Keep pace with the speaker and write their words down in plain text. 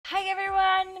Hi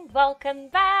everyone, welcome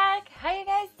back. How you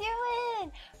guys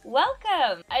doing?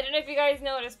 Welcome. I don't know if you guys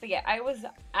noticed, but yeah, I was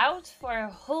out for a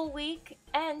whole week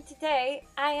and today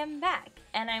I am back.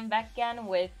 And I'm back again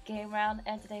with Game Round,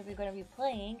 and today we're going to be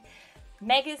playing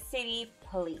Mega City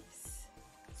Police.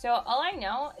 So all I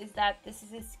know is that this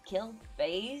is a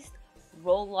skill-based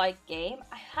roguelike game.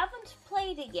 I haven't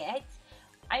played it yet.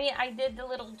 I mean, I did the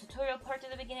little tutorial part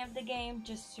at the beginning of the game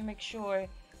just to make sure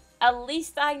at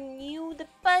least I knew the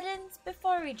buttons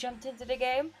before we jumped into the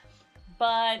game.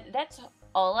 But that's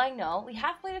all I know. We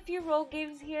have played a few role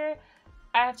games here.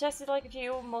 I have tested like a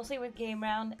few, mostly with Game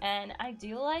Round, and I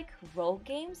do like role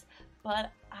games,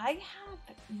 but I have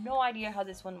no idea how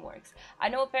this one works. I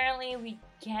know apparently we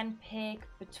can pick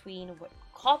between what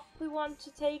cop we want to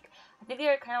take. I think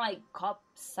they're kind of like cop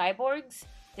cyborgs.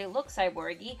 They look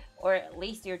cyborgy, or at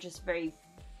least they're just very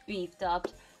beefed up,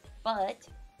 but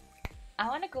I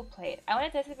want to go play it. I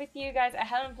want to test it with you guys. I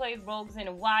haven't played Rogues in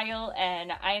a while,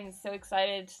 and I am so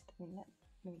excited.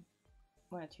 Maybe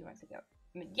 1 or 2 months ago.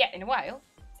 I mean, yeah, in a while.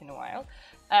 It's in a while.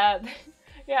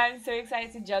 Yeah, I'm so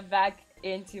excited to jump back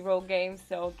into Rogue games.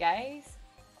 So, guys,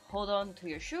 hold on to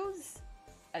your shoes.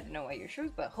 I don't know why your shoes,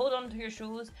 but hold on to your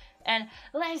shoes, and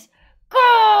let's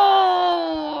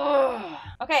go!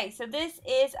 Okay, so this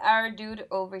is our dude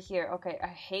over here. Okay, I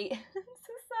hate...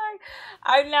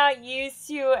 I'm not used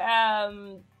to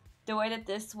the way that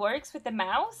this works with the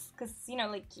mouse, because you know,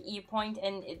 like you point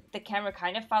and the camera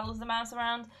kind of follows the mouse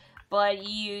around, but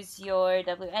you use your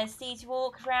WSD to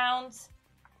walk around.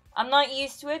 I'm not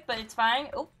used to it, but it's fine.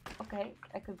 Oh, okay,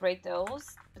 I could break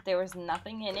those, but there was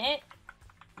nothing in it.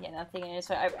 Yeah, nothing in it.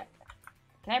 So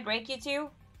can I break you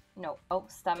too? No. Oh,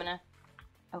 stamina.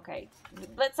 Okay,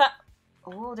 let's not.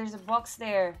 Oh, there's a box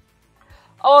there.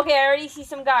 Oh, okay, I already see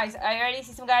some guys.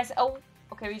 Oh,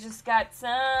 okay, we just got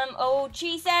some... Oh,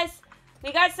 Jesus!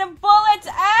 We got some bullets!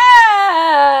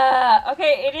 Ah!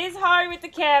 Okay, it is hard with the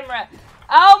camera.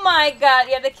 Oh my god,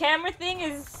 yeah, the camera thing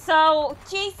is so...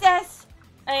 Jesus!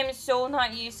 I am so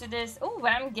not used to this. Oh,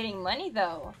 but I'm getting money,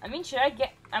 though. I mean, should I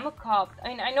get... I'm a cop. I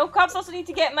mean, I know cops also need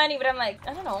to get money, but I'm like,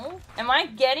 I don't know. Am I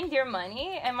getting their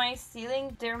money? Am I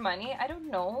stealing their money? I don't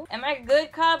know. Am I a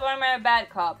good cop or am I a bad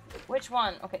cop? Which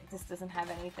one? Okay, this doesn't have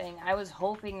anything. I was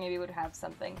hoping maybe it would have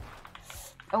something.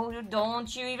 Oh, don't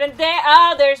you even dare.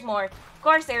 Oh, there's more. Of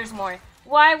course there's more.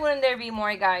 Why wouldn't there be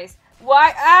more, guys?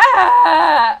 Why?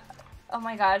 Ah! Oh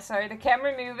my god, sorry, the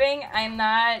camera moving. I'm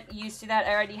not used to that.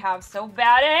 I already have so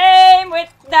bad aim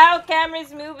without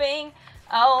cameras moving.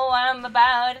 Oh, I'm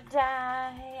about to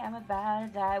die. I'm about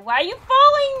to die. Why are you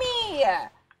following me?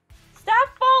 Stop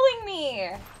following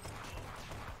me.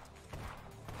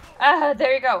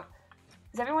 There you go.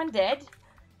 Is everyone dead?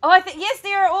 Oh, I think, yes,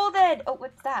 they are all dead. Oh,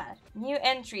 what's that? New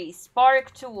entry,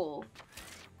 Spark Tool.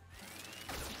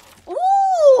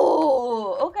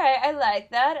 Ooh, okay, I like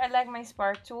that. I like my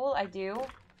Spark Tool, I do.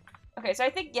 Okay, so I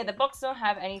think, yeah, the box don't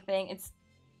have anything. It's...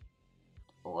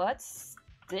 What's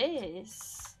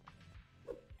this?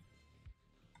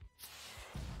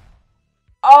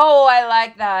 Oh, I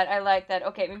like that. I like that.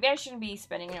 Okay, maybe I shouldn't be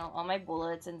spending, you know, all my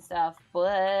bullets and stuff,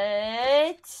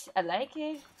 but I like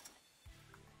it.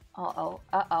 Uh-oh,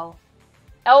 uh-oh.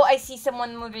 Oh, I see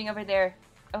someone moving over there.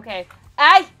 Okay.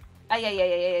 Ay! Ay, ay,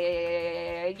 ay, ay,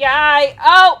 ay, ay, ay,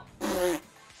 oh!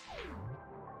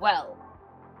 Well,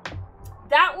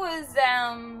 that was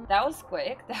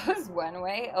quick. That was one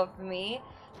way of me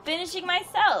finishing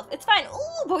myself. It's fine.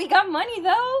 Ooh, but we got money,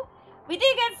 though. We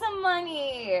did get some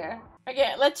money.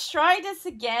 Okay, let's try this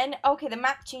again. Okay, the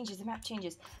map changes. The map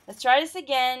changes. Let's try this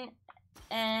again.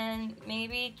 And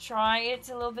maybe try it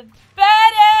a little bit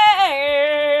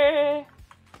better.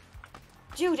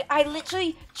 Dude, I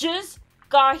literally just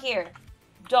got here.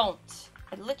 Don't.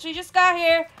 I literally just got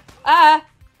here.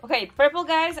 Okay, purple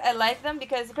guys, I like them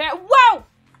because apparently, wow!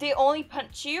 They only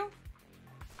punch you.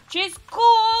 Which is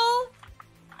cool.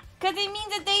 Because it means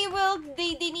that they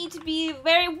need to be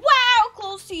very, wow,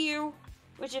 close to you.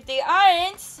 Which if they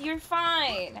aren't, you're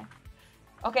fine.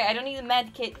 Okay, I don't need a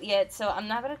med kit yet, so I'm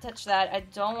not gonna touch that. I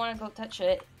don't want to go touch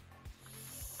it.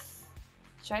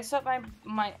 Should I swap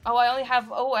my... Oh, I only have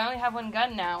one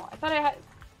gun now. I thought I had...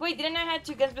 Wait, didn't I have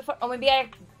 2 guns before? Oh, maybe I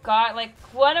got, like,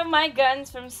 one of my guns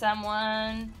from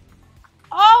someone.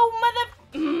 Oh, mother...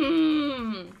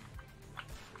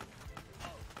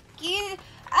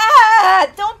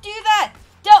 Don't do that!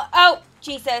 Don't... Oh,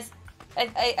 Jesus.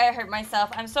 I hurt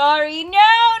myself. I'm sorry. No,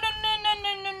 no, no, no,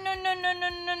 no, no, no, no, no, no,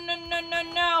 no, no, no, no,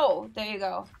 no. There you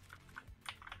go.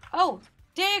 Oh,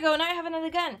 there you go. Now I have another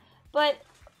gun. But...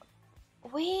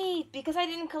 Wait, because I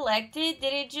didn't collect it,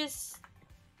 did it just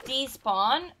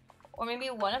despawn? Or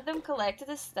maybe one of them collected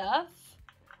the stuff?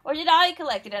 Or did I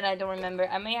collect it and I don't remember?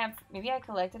 I may have... Maybe I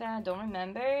collected it and I don't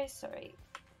remember. Sorry.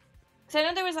 Because I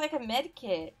know there was like a med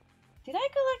kit. Did I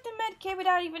collect a med kit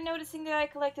without even noticing that I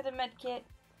collected a med kit?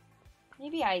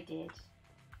 Maybe I did.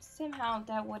 Somehow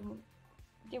that wouldn't...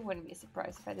 It wouldn't be a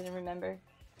surprise if I didn't remember.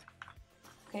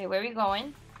 Okay, where are we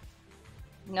going?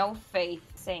 No faith.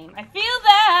 Same. I feel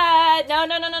that! No,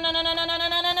 no, no, no, no, no, no, no, no, no,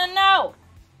 no, no, no, no!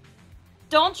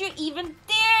 Don't you even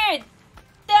dare!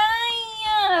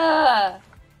 Die!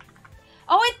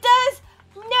 Oh, it does!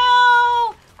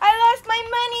 No! I lost my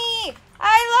money!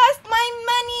 I lost my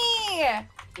money!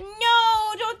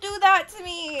 No! Don't do that to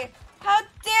me! How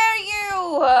dare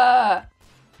you!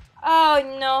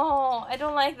 Oh, no. I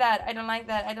don't like that. I don't like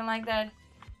that. I don't like that.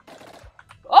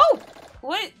 Oh!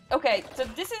 What? Okay, so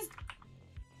this is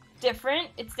different.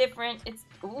 It's different. It's...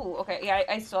 Ooh, okay. Yeah,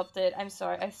 I swapped it. I'm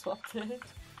sorry. I swapped it.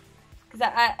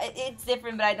 Because it's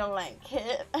different, but I don't like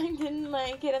it. I didn't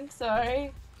like it. I'm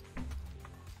sorry.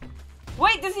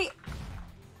 Wait, does he...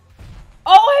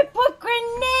 Oh, I put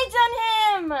grenades on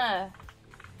him!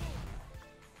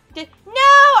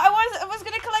 No! I was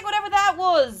gonna collect whatever that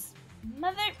was!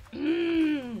 Mother...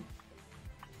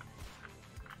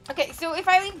 Okay, so if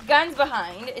I leave guns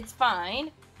behind, it's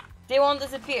fine. They won't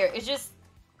disappear. It's just...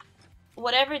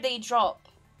 Whatever they drop.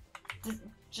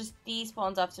 Just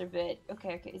despawns after a bit.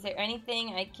 Okay, okay. Is there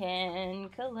anything I can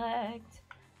collect?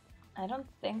 I don't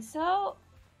think so.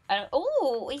 I don't...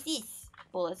 Oh, what is this?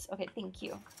 Bullets. Okay, thank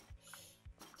you.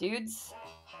 Dudes.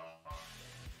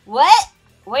 What?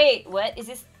 Wait, what? Is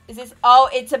this... Oh,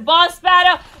 it's a boss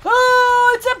battle!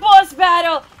 Oh, it's a boss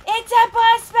battle! It's a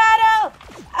boss battle!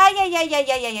 I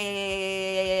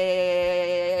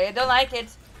don't like it.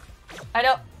 I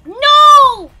don't...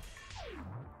 No!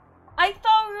 I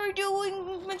thought we were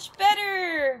doing much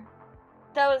better.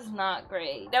 That was not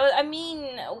great. That was... I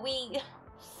mean, we...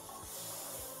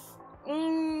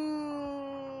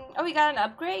 Oh, we got an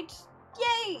upgrade?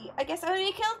 Yay! I guess I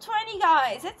only killed 20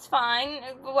 guys. It's fine.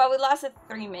 Well, we lasted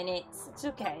 3 minutes. It's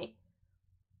okay.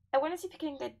 I want to see if I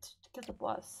can get to kill the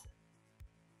boss.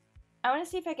 I want to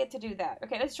see if I get to do that.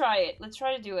 Okay, let's try it. Let's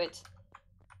try to do it.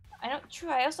 I don't... True,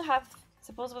 I also have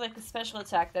supposedly like a special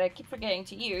attack that I keep forgetting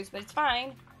to use, but it's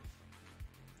fine.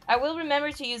 I will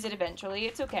remember to use it eventually.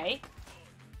 It's okay.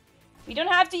 We don't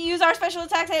have to use our special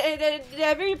attacks at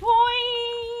every point.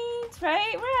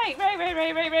 Right? Right.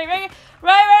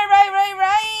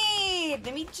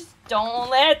 Let me just... Don't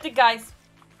let the guys...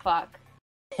 Fuck.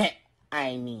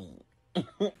 I mean...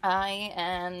 I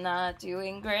am not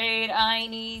doing great. I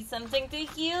need something to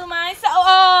heal myself.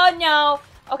 Oh, no.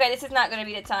 Okay, this is not going to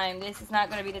be the time. This is not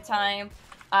going to be the time.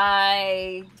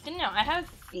 I don't know. I have a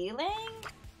feeling...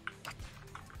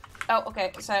 Oh,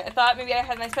 okay. So I thought maybe I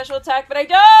had my special attack, but I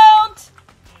don't!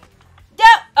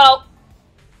 Oh!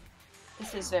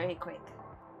 This is very quick.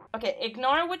 Okay,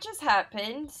 ignore what just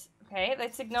happened. Okay,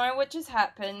 let's ignore what just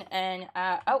happened and,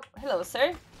 oh, hello,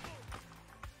 sir.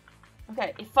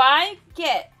 Okay, if I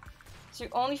get to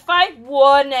only fight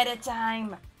one at a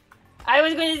time. I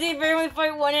was going to say if I only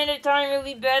fight one at a time, it would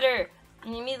be better.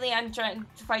 And immediately I'm trying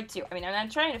to fight two. I mean, I'm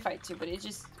not trying to fight two, but it's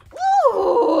just...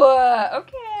 Ooh!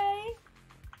 Okay.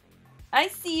 I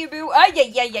see you, boo. Oh,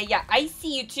 yeah. I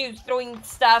see you, too, throwing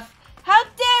stuff. How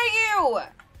dare you!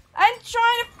 I'm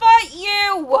trying to fight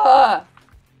you!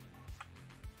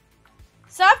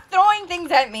 Stop throwing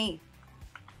things at me.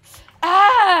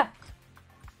 Ah!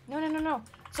 No.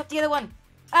 Swap the other one.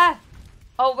 Ah!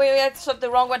 Oh, wait, I swapped the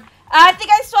wrong one. I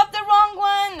think I swapped the wrong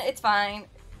one. It's fine.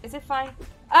 Is it fine?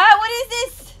 Ah, what is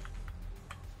this?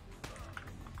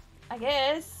 I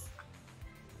guess.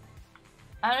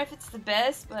 I don't know if it's the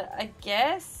best, but I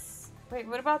guess. Wait,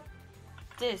 what about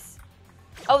this?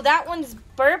 Oh, that one's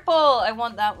purple. I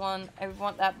want that one. I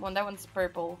want that one. That one's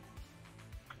purple.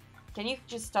 Can you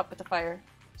just stop with the fire?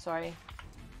 Sorry.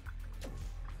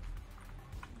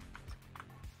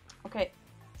 Okay.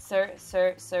 Sir.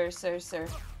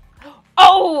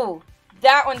 Oh!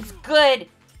 That one's good.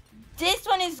 This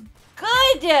one is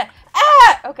good.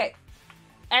 Ah! Okay.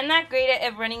 I'm not great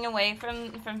at running away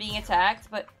from being attacked,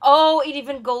 but... Oh, it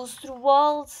even goes through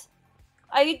walls.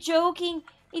 Are you joking?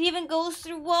 It even goes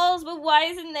through walls, but why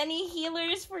isn't any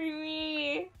healers for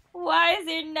me? Why is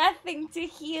there nothing to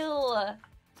heal?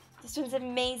 This one's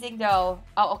amazing, though.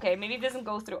 Oh, okay. Maybe it doesn't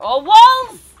go through... Oh,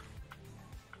 walls!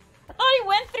 I thought it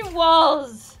went through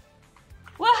walls.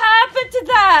 What happened to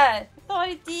that? I thought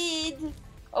it did.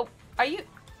 Oh, are you...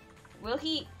 Will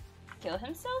he kill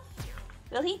himself?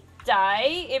 Will he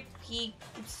die if he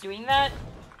keeps doing that?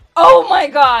 Oh my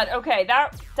god! Okay,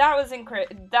 that was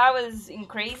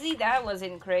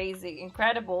crazy.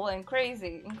 Incredible and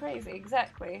crazy,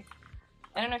 exactly.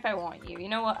 I don't know if I want you. You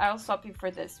know what? I'll swap you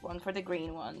for this one, for the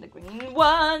green one. The green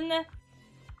one!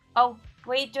 Oh,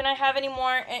 wait, don't I have any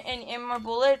more, any more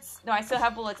bullets? No, I still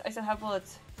have bullets. I still have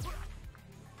bullets.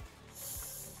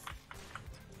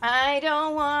 I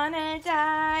don't wanna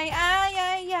die. Ay,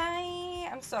 ay, ay.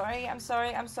 I'm sorry, I'm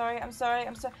sorry, I'm sorry, I'm sorry,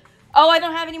 I'm sorry. Oh, I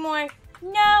don't have any more.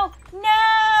 No,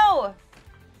 no!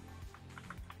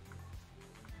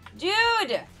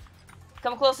 Dude!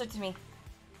 Come closer to me.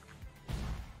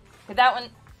 Okay, that one.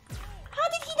 How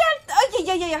did he not? Oh,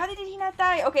 yeah. How did he not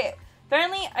die? Okay,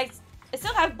 apparently I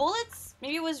still have bullets.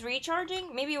 Maybe it was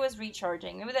recharging. Maybe it was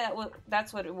recharging. Maybe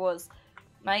that's what it was.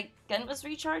 My gun was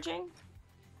recharging.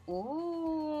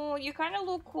 Ooh, you kind of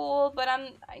look cool, but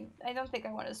I don't think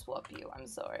I want to swap you. I'm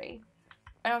sorry.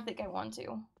 I don't think I want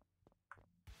to.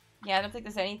 Yeah, I don't think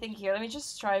there's anything here. Let me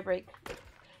just try break.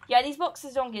 Yeah, these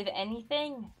boxes don't give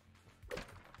anything.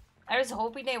 I was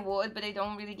hoping they would, but they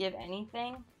don't really give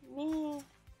anything. Meh.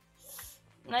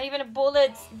 Not even a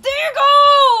bullet. There you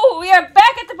go! We are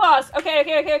back at the boss. Okay.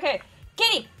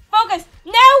 Kitty, focus.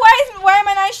 No, why am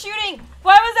I not shooting?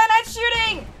 Why was I not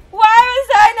shooting? Why was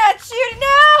I not shooting?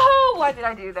 No! Why did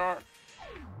I do that?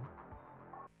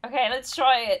 Okay, let's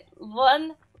try it.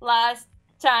 One last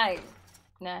time.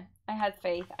 Nah, I had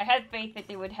faith. I had faith that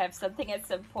they would have something at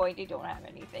some point. They don't have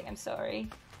anything. I'm sorry.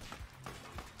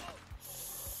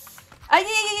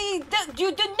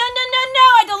 Dude, no,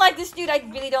 I don't like this dude. I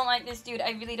really don't like this dude.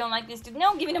 I really don't like this dude.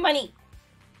 No, give me the money.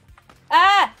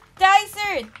 Ah, die,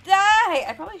 sir, die.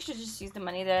 I probably should just use the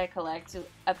money that I collect to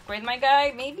upgrade my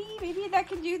guy. Maybe that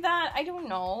can do that. I don't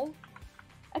know.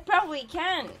 I probably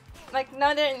can. Like,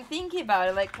 now that I'm thinking about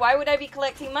it, like, why would I be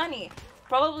collecting money?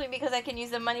 Probably because I can use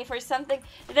the money for something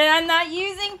that I'm not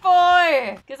using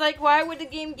for. Because, like, why would the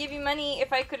game give you money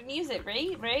if I couldn't use it,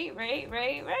 right?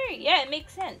 Yeah, it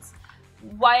makes sense.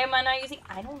 Why am I not using?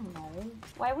 I don't know.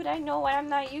 Why would I know why I'm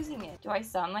not using it? Do I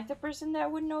sound like the person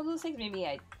that would know those things? Maybe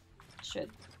I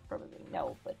should probably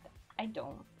know, but I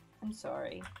don't. I'm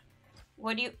sorry.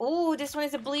 What do you? Oh, this one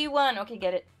is a blue one. Okay,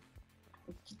 get it.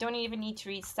 You don't even need to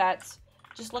read stats.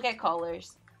 Just look at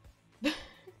colors. That's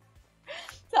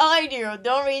all I do.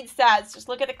 Don't read stats. Just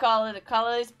look at the color. The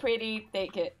color is pretty.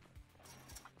 Take it.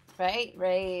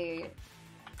 Right.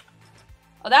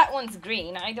 Oh, that one's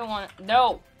green. I don't want.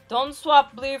 No. Don't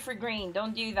swap blue for green.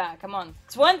 Don't do that. Come on.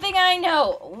 It's one thing I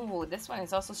know. Ooh, this one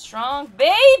is also strong.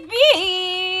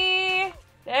 Baby!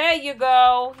 There you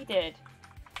go. He did.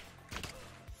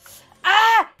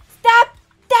 Ah! Stop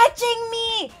touching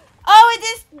me! Oh,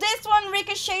 this one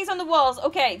ricochets on the walls.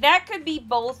 Okay, that could be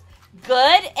both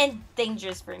good and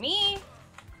dangerous for me.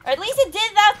 Or at least it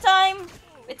did that time.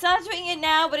 It's not doing it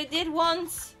now, but it did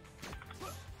once.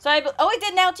 So oh, it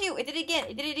did now too. It did it again.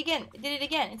 It did it again. It did it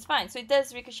again. It's fine. So it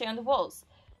does ricochet on the walls.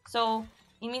 So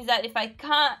it means that if I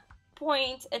can't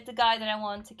point at the guy that I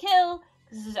want to kill,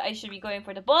 because I should be going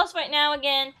for the boss right now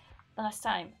again. Last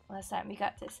time, we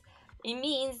got this. It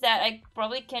means that I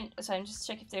probably can. So I'm just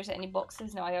checking if there's any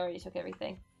boxes. No, I already took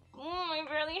everything. I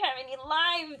barely have any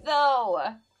life though.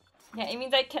 Yeah, it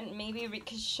means I can maybe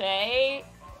ricochet.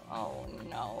 Oh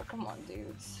no! Come on,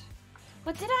 dudes.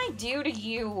 What did I do to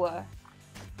you?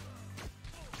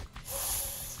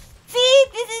 See,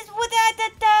 this is what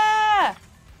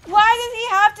Why does he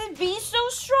have to be so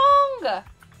strong?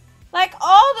 Like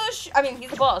all those. I mean,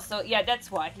 he's the boss, so yeah,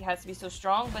 that's why he has to be so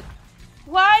strong. But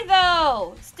why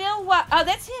though? Still, what? Oh,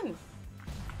 that's him.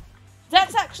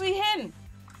 That's actually him.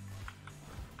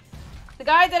 The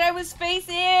guy that I was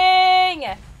facing.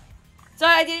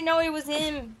 Sorry, I didn't know it was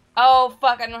him. Oh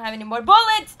fuck! I don't have any more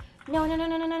bullets. No.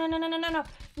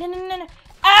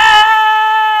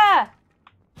 Ah!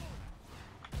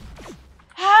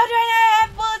 How do I not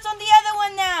have bullets on the other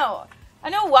one now? I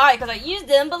know why, because I used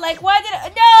them, but like, why did I?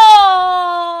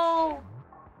 No!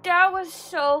 That was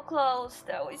so close.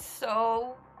 That was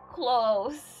so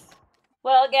close.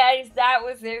 Well, guys, that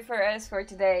was it for us for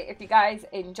today. If you guys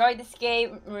enjoyed this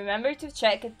game, remember to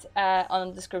check it on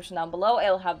the description down below.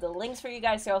 I'll have the links for you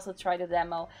guys to also try the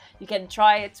demo. You can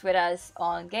try it with us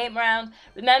on Game Round.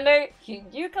 Remember, you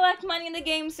do collect money in the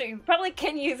game, so you probably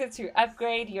can use it to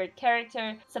upgrade your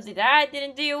character. Something that I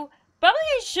didn't do. Probably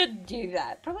I should do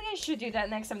that. Probably I should do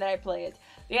that next time that I play it.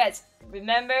 But yes,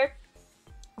 remember,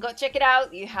 go check it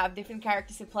out. You have different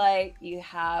characters to play. You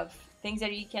have things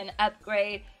that you can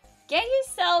upgrade. Get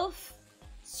yourself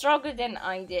stronger than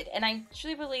I did, and I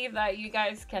truly believe that you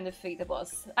guys can defeat the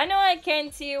boss. I know I can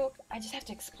too. I just have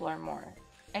to explore more.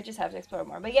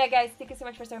 But yeah, guys, thank you so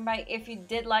much for stopping by. If you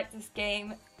did like this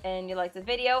game and you liked the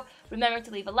video, remember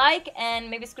to leave a like and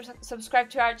maybe subscribe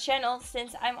to our channel,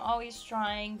 since I'm always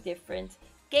trying different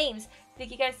games.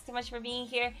 Thank you guys so much for being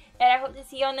here, and I hope to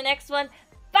see you on the next one.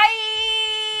 Bye!